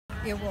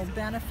it will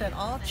benefit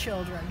all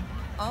children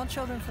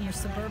from the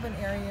suburban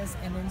areas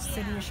and in the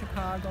city of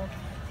Chicago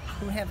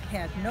who have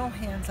had no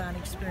hands-on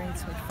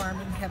experience with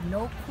farming, have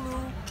no clue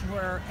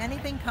where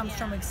anything comes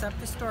from except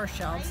the store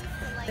shelves,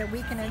 that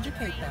we can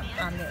educate them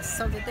on this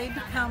so that they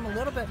become a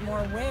little bit more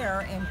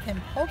aware and can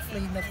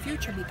hopefully in the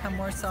future become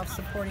more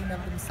self-supporting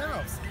of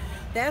themselves.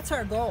 That's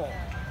our goal.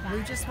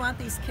 We just want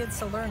these kids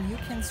to learn you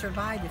can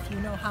survive if you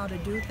know how to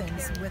do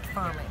things with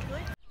farming.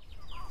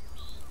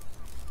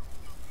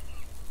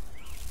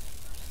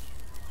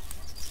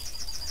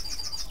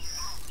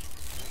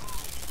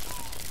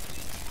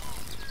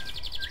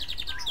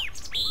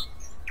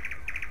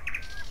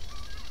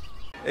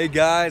 Hey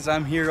guys,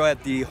 I'm here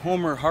at the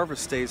Homer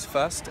Harvest Days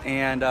Fest,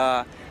 and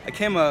I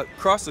came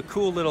across a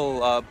cool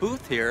little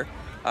booth here,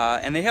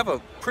 and they have a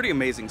pretty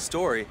amazing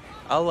story.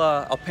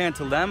 I'll pan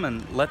to them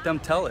and let them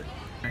tell it.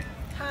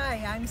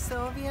 Hi, I'm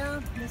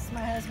Sylvia. This is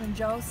my husband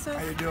Joseph.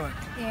 How you doing?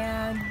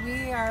 And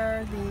we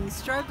are the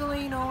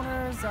struggling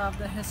owners of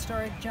the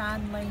historic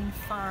John Lane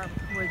Farm,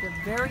 where the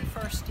very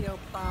first steel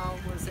plow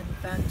was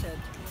invented.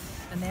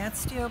 And that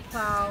steel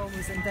plow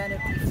was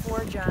invented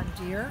before John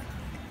Deere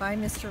by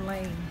Mr.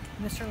 Lane.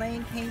 Mr.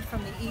 Lane came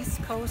from the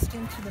East Coast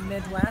into the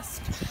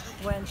Midwest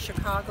when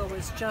Chicago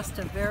was just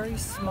a very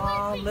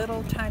small,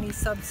 little tiny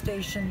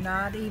substation,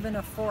 not even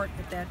a fort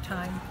at that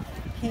time.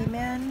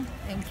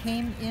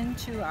 Came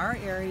into our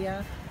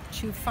area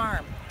to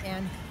farm,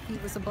 and he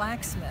was a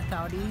blacksmith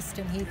out east,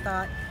 and he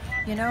thought,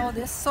 you know,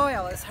 this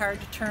soil is hard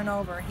to turn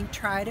over. He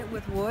tried it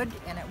with wood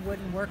and it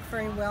wouldn't work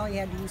very well. He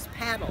had to use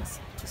paddles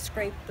to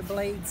scrape the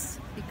blades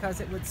because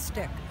it would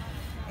stick.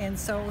 And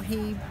so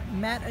he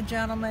met a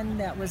gentleman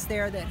that was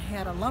there that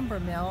had a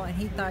lumber mill, and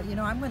he thought, you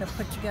know, I'm going to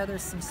put together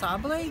some saw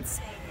blades.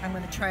 I'm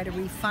going to try to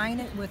refine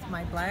it with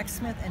my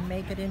blacksmith and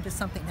make it into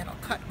something that'll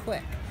cut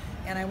quick.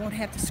 And I won't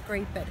have to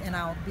scrape it, and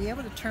I'll be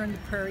able to turn the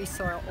prairie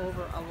soil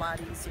over a lot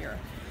easier.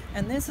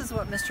 And this is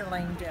what Mr.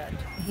 Lane did.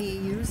 He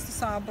used the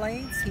saw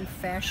blades, he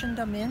fashioned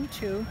them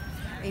into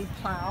a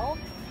plow,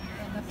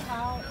 and the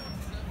plow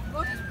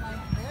looked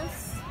like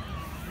this.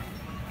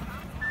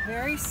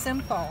 Very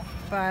simple,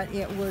 but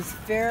it was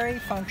very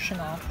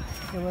functional.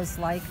 It was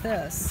like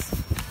this.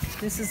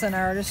 This is an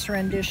artist's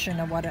rendition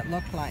of what it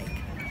looked like,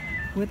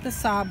 with the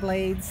saw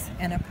blades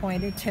and a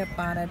pointed tip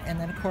on it, and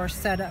then of course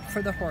set up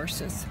for the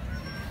horses.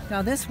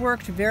 Now this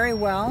worked very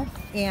well,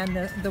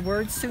 and the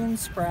word soon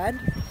spread,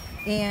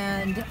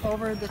 and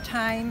over the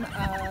time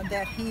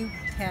that he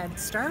had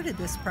started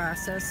this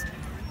process,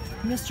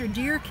 Mr.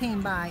 Deere came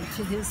by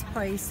to his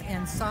place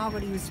and saw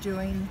what he was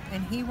doing,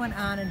 and he went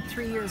on, and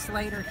 3 years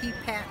later he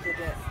patented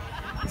it.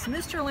 Because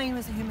Mr. Lane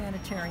was a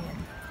humanitarian,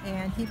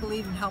 and he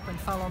believed in helping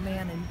fellow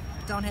man and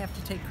don't have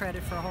to take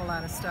credit for a whole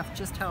lot of stuff,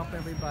 just help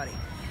everybody.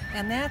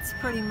 And that's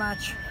pretty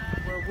much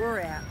where we're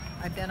at.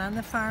 I've been on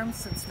the farm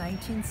since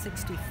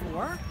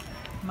 1964.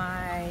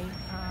 My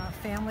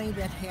family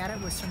that had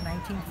it was from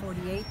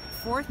 1948.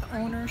 Fourth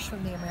owners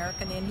from the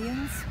American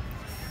Indians.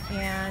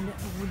 And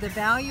the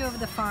value of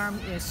the farm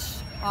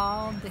is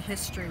all the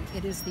history.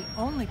 It is the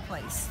only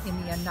place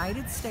in the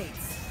United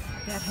States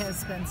that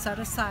has been set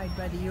aside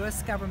by the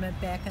U.S. government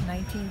back in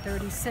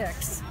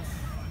 1936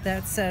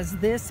 that says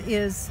this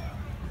is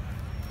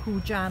who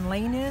John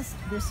Lane is.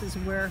 This is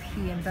where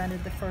he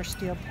invented the first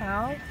steel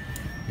plow.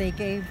 They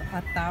gave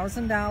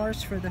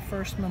 $1,000 for the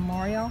first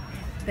memorial.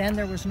 Then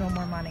there was no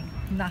more money,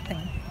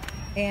 nothing.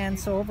 And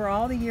so over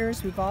all the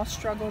years, we've all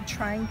struggled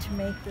trying to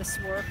make this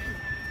work.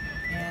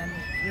 And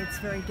it's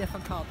very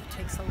difficult. It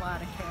takes a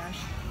lot of cash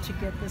to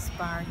get this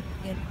barn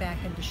back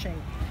into shape.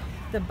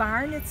 The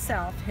barn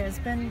itself has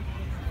been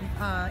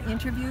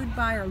interviewed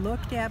by or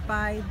looked at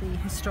by the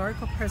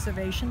Historical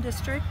Preservation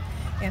District,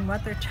 and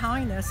what they're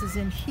telling us is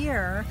in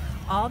here,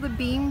 all the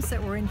beams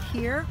that were in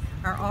here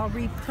are all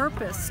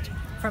repurposed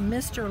from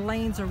Mr.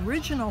 Lane's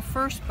original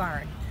first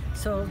barn.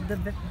 So the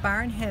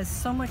barn has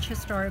so much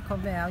historical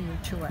value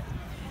to it.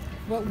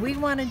 What we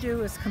want to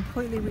do is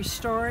completely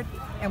restore it,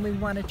 and we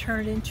want to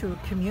turn it into a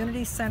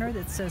community center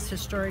that says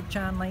Historic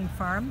John Lane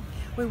Farm.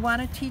 We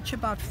want to teach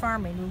about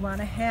farming. We want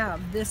to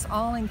have this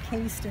all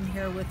encased in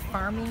here with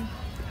farming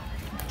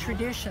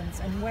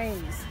traditions and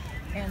ways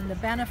and the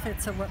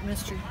benefits of what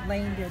Mr.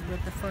 Lane did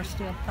with the first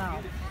steel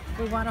plow.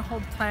 We want to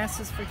hold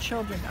classes for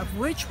children, of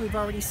which we've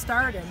already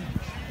started.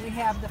 We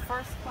have the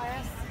first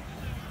class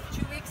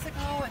 2 weeks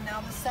ago, and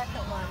now the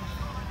second one.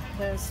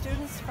 The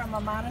students from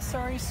a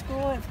Montessori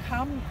school have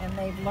come and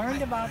they've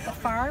learned about the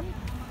farm,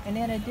 and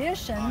in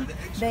addition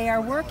they are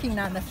working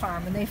on the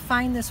farm, and they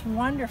find this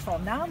wonderful.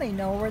 Now they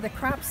know where the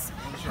crops,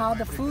 how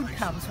the food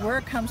comes, where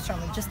it comes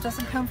from. It just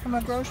doesn't come from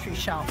a grocery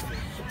shelf.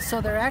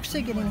 So they're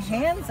actually getting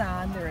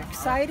hands-on, they're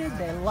excited,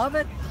 they love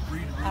it.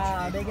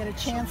 They get a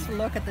chance to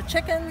look at the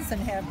chickens and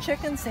have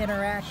chickens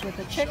interact with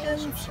the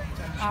chickens.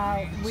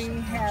 We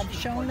have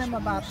shown them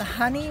about the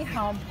honey,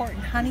 how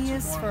important honey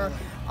is for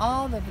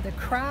all of the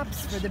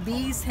crops, where the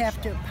bees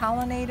have to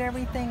pollinate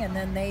everything, and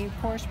then they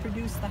of course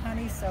produce the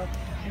honey, so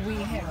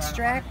we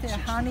extract the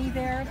honey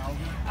there.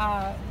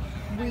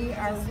 We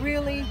are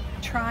really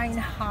trying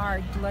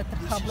hard to let the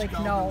public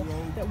know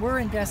that we're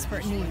in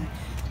desperate need.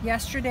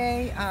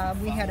 Yesterday,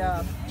 we had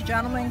a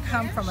gentleman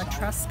come from a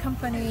truss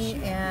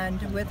company, and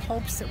with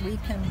hopes that we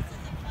can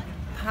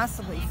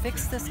possibly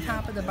fix this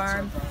top of the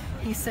barn.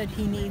 He said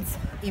he needs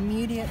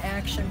immediate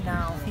action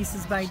now. He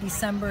says by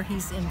December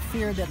he's in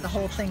fear that the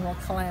whole thing will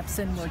collapse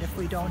inward if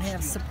we don't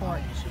have support.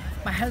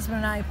 My husband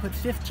and I put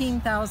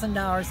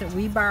 $15,000 that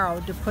we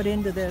borrowed to put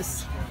into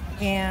this,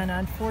 and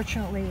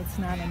unfortunately it's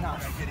not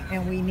enough,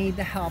 and we need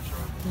the help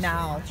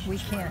now. We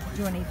can't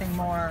do anything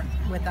more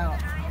without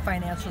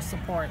financial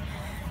support.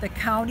 The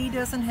county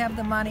doesn't have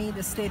the money,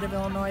 the state of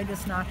Illinois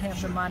does not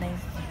have the money.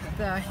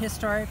 The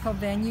historical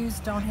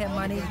venues don't have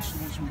money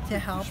to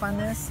help on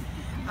this.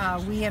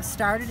 We have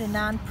started a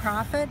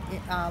nonprofit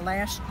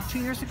 2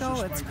 years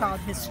ago. It's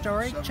called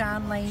Historic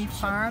John Lane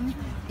Farm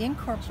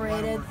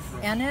Incorporated,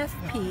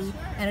 NFP,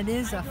 and it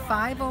is a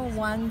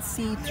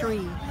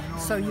 501c3,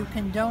 so you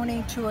can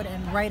donate to it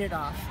and write it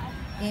off.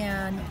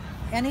 And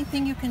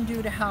anything you can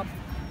do to help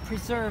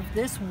preserve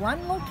this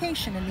one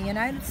location in the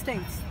United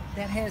States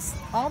that has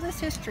all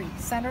this history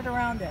centered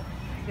around it.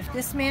 If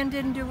this man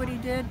didn't do what he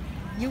did,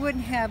 you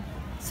wouldn't have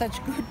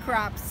such good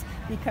crops,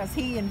 because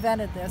he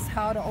invented this,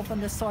 how to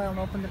open the soil and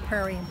open the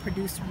prairie and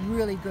produce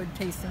really good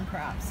tasting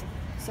crops.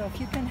 So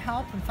if you can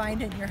help and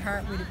find it in your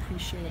heart, we'd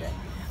appreciate it.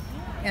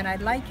 And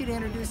I'd like you to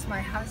introduce my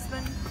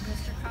husband,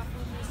 Mr.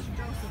 Cuffle, Mr.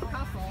 Joseph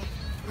Cuffle.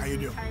 How you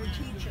doing? Retired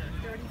teacher,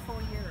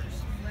 34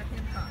 years. Let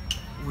him talk.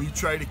 We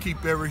try to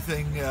keep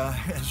everything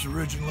as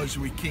original as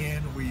we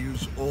can. We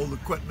use old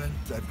equipment.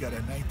 I've got a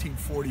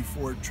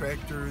 1944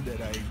 tractor that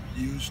I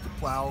use to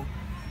plow,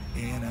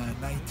 and a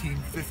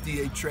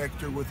 1958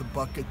 tractor with a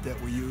bucket that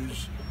we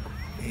use.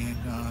 And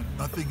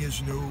nothing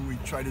is new. We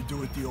try to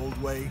do it the old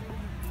way.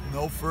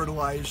 No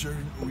fertilizer.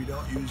 We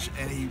don't use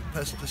any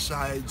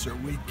pesticides or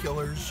weed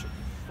killers.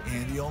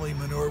 And the only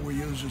manure we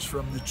use is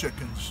from the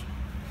chickens.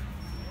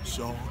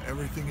 So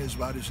everything is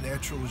about as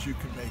natural as you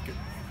can make it.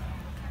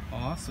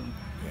 Awesome.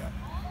 Yeah.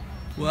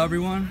 Well,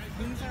 everyone,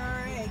 These are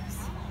our eggs.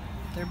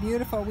 They're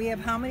beautiful. We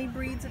have how many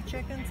breeds of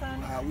chickens, son?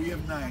 We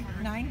have 9.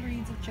 9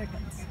 breeds of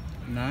chickens.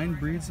 9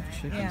 breeds of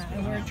chickens. Yeah,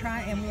 and we're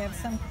trying, and we have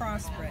some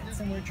crossbreds,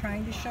 and we're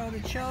trying to show the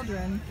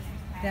children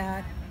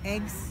that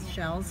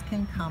eggshells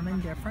can come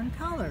in different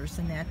colors,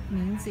 and that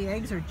means the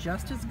eggs are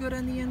just as good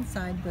on the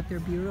inside, but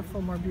they're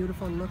beautiful, more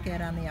beautiful to look at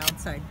on the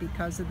outside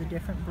because of the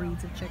different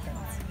breeds of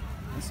chickens.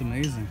 That's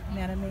amazing. Isn't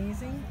that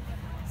amazing?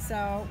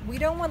 So we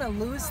don't want to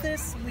lose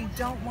this. We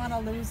don't want to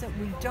lose it.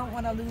 We don't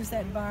want to lose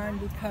that barn,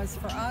 because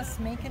for us,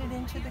 making it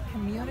into the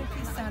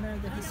community center,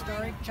 the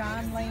historic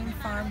John Lane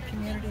Farm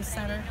Community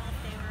Center,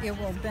 it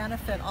will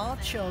benefit all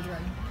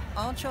children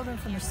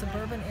from the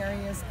suburban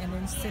areas and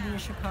in the city of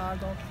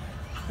Chicago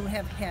who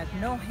have had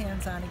no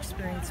hands-on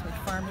experience with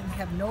farming,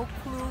 have no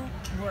clue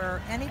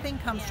where anything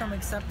comes from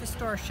except the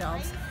store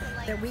shelves,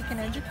 that we can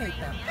educate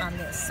them on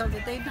this so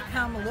that they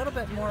become a little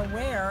bit more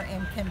aware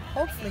and can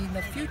hopefully in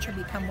the future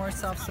become more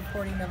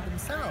self-supporting of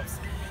themselves.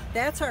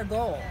 That's our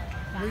goal.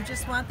 We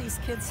just want these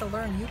kids to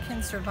learn you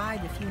can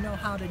survive if you know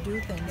how to do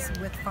things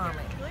with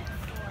farming.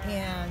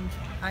 And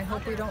I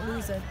hope we don't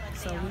lose it,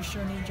 so we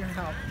sure need your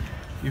help.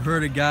 You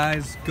heard it,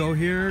 guys. Go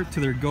here to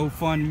their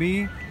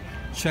GoFundMe,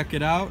 check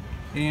it out,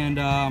 and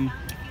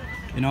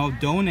you know,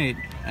 donate.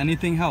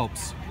 Anything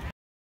helps.